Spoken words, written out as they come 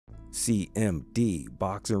CMD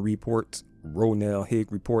Boxing Reports, Ronell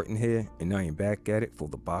Higg reporting here, and I am back at it for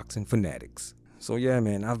the boxing fanatics. So yeah,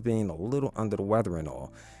 man, I've been a little under the weather and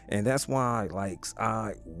all, and that's why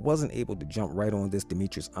I wasn't able to jump right on this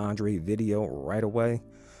Demetrius Andrade video right away,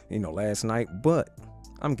 last night, but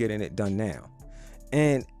I'm getting it done now.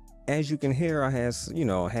 And as you can hear, I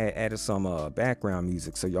had added some background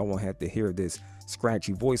music, so y'all won't have to hear this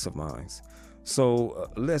scratchy voice of mine. So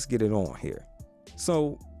let's get it on here.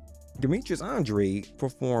 So Demetrius Andrade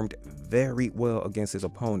performed very well against his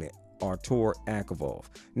opponent, Artur Akavov.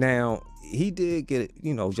 Now, he did get,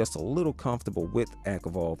 just a little comfortable with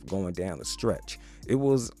Akavov going down the stretch. It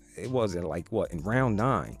wasn't in round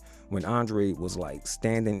 9 when Andrade was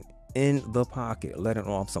standing in the pocket, letting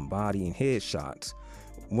off some body and head shots,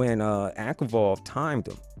 when Akavov timed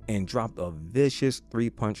him and dropped a vicious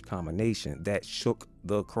 3-punch combination that shook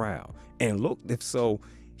the crowd. And look, if so,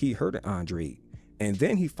 he hurt Andrade. And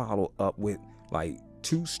then he followed up with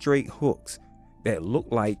 2 straight hooks that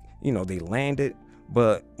looked like, they landed.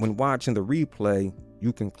 But when watching the replay,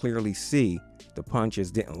 you can clearly see the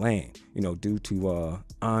punches didn't land, due to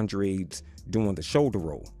Andrade's doing the shoulder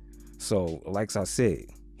roll. So, like I said,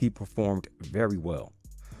 he performed very well.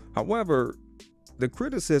 However, the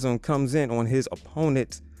criticism comes in on his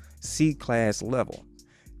opponent's C-class level.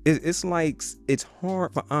 It's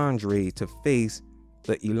hard for Andrade to face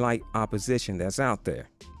the elite opposition that's out there.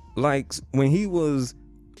 When he was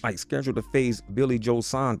scheduled to face Billy Joe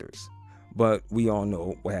Saunders, but we all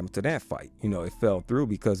know what happened to that fight. It fell through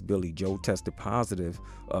because Billy Joe tested positive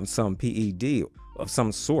of some PED of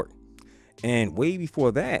some sort. And way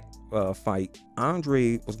before that fight,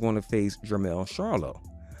 Andrade was going to face Jermell Charlo,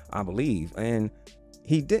 I believe, and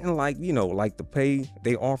he didn't like the pay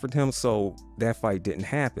they offered him, so that fight didn't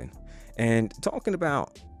happen. And talking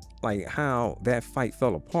about how that fight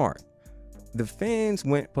fell apart, the fans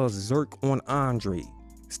went berserk on Andrade,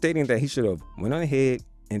 stating that he should have went ahead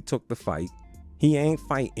and took the fight. He ain't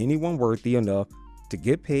fight anyone worthy enough to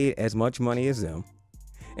get paid as much money as them,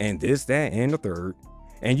 and this, that, and the third.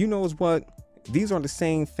 And you know what? These are the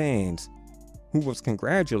same fans who was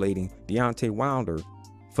congratulating Deontay Wilder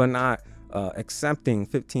for not accepting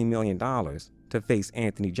 $15 million to face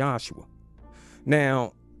Anthony Joshua.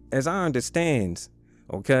 Now, as I understand,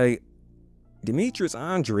 okay, Demetrius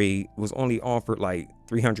Andrade was only offered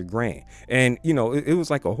 300 grand, and it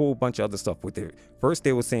was a whole bunch of other stuff with it. First,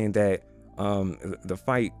 they were saying that the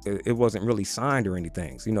fight, it wasn't really signed or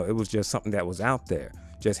anything. So, it was just something that was out there,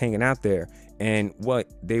 just hanging out there. And what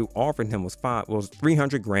they offered him was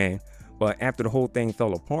 300 grand. But after the whole thing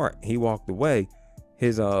fell apart, he walked away.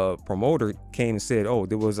 His promoter came and said, oh,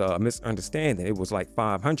 there was a misunderstanding. It was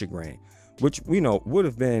 500 grand, which would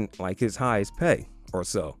have been his highest pay or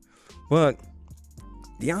so. But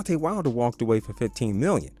Deontay Wilder walked away for 15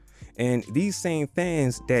 million. And these same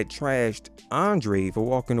fans that trashed Andrade for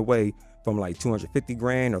walking away from 250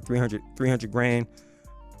 grand or 300 grand,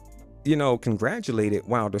 congratulated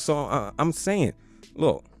Wilder. So I'm saying,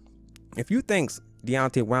 look, if you think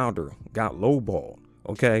Deontay Wilder got lowballed,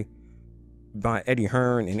 okay, by Eddie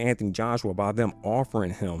Hearn and Anthony Joshua, by them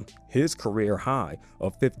offering him his career high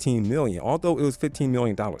of 15 million, although it was $15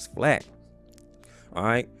 million flat, all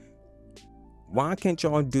right, why can't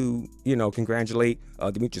y'all congratulate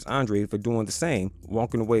Demetrius Andrade for doing the same,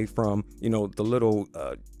 walking away from, the little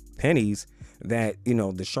pennies that, the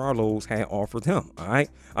Charlos had offered him, all right?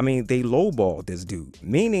 I mean, they lowballed this dude,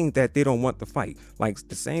 meaning that they don't want the fight.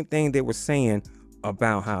 The same thing they were saying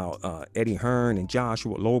about how Eddie Hearn and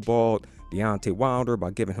Joshua lowballed Deontay Wilder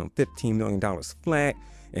by giving him $15 million flat,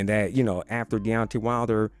 and that, after Deontay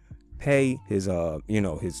Wilder pay his,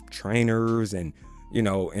 his trainers and,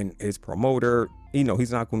 and his promoter,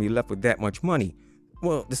 he's not going to be left with that much money.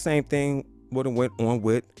 Well, the same thing would have went on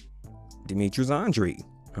with Demetrius Andrade.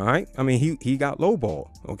 All right. I mean, he got lowballed.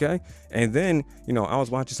 OK. And then, I was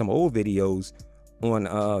watching some old videos on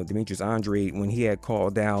Demetrius Andrade when he had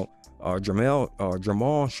called out Jermell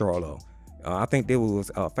Charlo. I think they was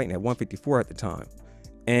fighting at 154 at the time.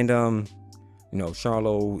 And,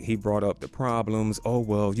 Charlo, he brought up the problems. Oh,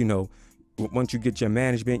 well, once you get your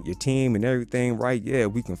management, your team and everything right, yeah,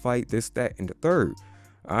 we can fight this, that, and the third.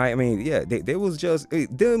 All right. I mean, yeah, they was just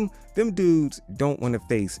them dudes don't want to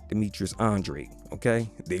face Demetrius Andrade. OK,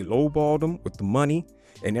 they lowballed him with the money.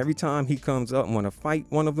 And every time he comes up and want to fight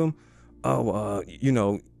one of them,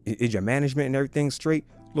 is your management and everything straight?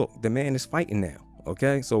 Look, the man is fighting now.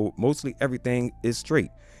 OK, so mostly everything is straight.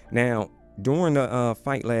 Now, during the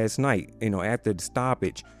fight last night, after the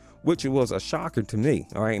stoppage, which was a shocker to me.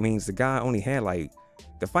 All right. It means the guy only had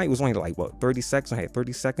the fight was only 30 seconds. I had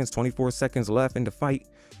 30 seconds, 24 seconds left in the fight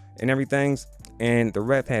and everything. and the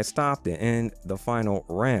ref had stopped it in the final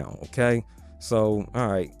round. Okay, so all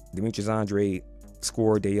right, Demetrius Andrade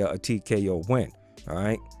scored a TKO win. All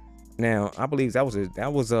right, now I believe that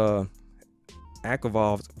was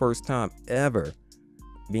Akavov's first time ever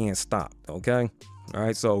being stopped. Okay, all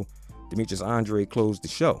right, so Demetrius Andrade closed the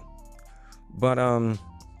show. But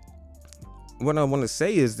what I want to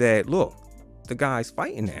say is that, look, the guy's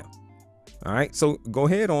fighting now. All right, so go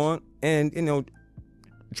ahead on and, you know,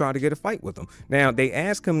 try to get a fight with him. Now, they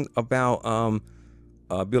asked him about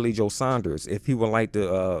Billy Joe Saunders, if he would like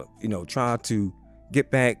to, you know, try to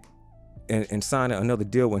get back and sign another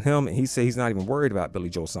deal with him. And he said he's not even worried about Billy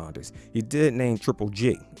Joe Saunders. He did name Triple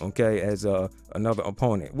G, okay, as another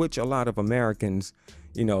opponent, which a lot of Americans,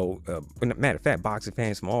 you know, matter of fact, boxing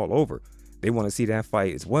fans from all over, they want to see that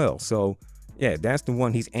fight as well. So, yeah, that's the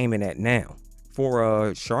one he's aiming at now.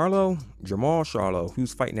 For Jamal Charlo,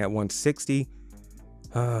 who's fighting at 160,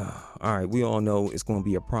 all right, we all know it's going to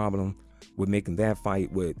be a problem with making that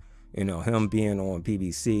fight with, you know, him being on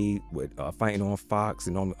PBC, with fighting on Fox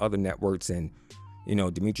and on other networks. And, you know,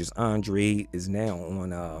 Demetrius Andrade is now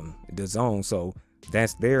on the Zone. So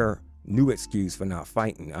that's their new excuse for not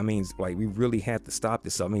fighting. I mean, like, we really have to stop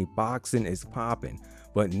this. I mean, boxing is popping,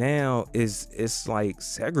 but now it's like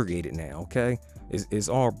segregated now. Okay, it's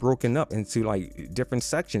all broken up into like different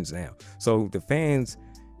sections now. So the fans,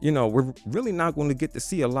 you know, we're really not going to get to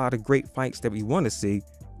see a lot of great fights that we want to see,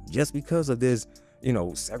 just because of this, you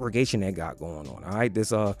know, segregation that got going on. All right,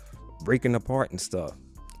 this breaking apart and stuff.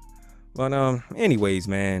 But anyways,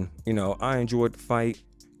 man, you know, I enjoyed the fight.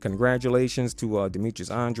 Congratulations to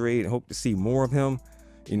Demetrius Andrade, and hope to see more of him,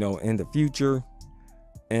 you know, in the future.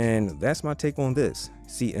 And that's my take on this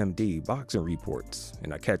CMD Boxing Reports,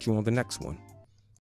 and I'll catch you on the next one.